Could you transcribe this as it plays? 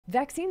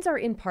Vaccines are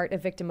in part a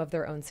victim of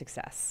their own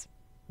success.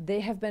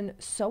 They have been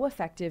so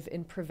effective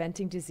in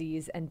preventing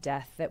disease and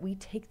death that we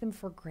take them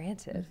for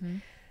granted.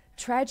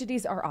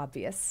 Tragedies are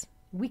obvious.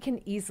 We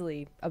can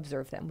easily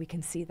observe them. We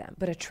can see them.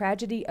 But a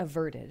tragedy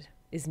averted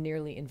is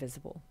nearly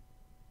invisible.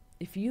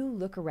 If you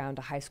look around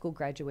a high school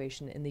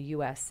graduation in the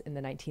US in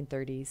the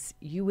 1930s,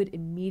 you would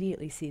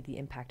immediately see the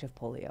impact of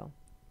polio.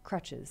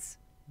 Crutches,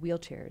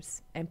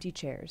 wheelchairs, empty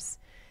chairs.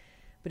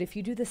 But if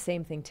you do the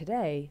same thing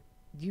today,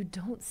 you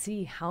don't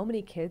see how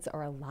many kids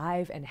are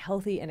alive and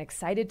healthy and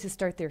excited to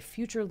start their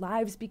future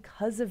lives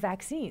because of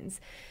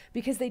vaccines,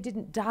 because they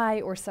didn't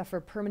die or suffer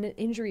permanent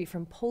injury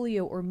from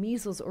polio or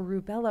measles or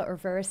rubella or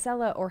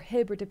varicella or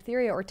Hib or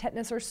diphtheria or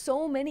tetanus or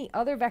so many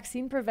other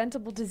vaccine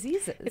preventable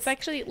diseases. It's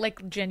actually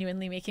like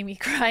genuinely making me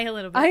cry a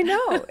little bit. I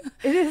know.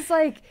 It is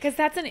like, because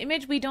that's an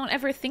image we don't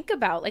ever think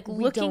about, like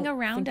looking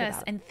around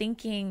us and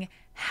thinking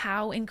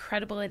how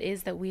incredible it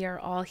is that we are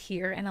all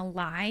here and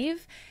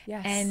alive.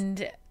 Yes.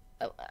 And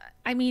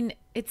I mean,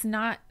 it's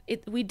not,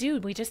 we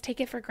just take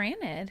it for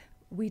granted.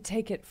 We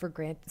take it for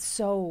granted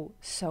so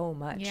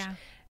much. Yeah.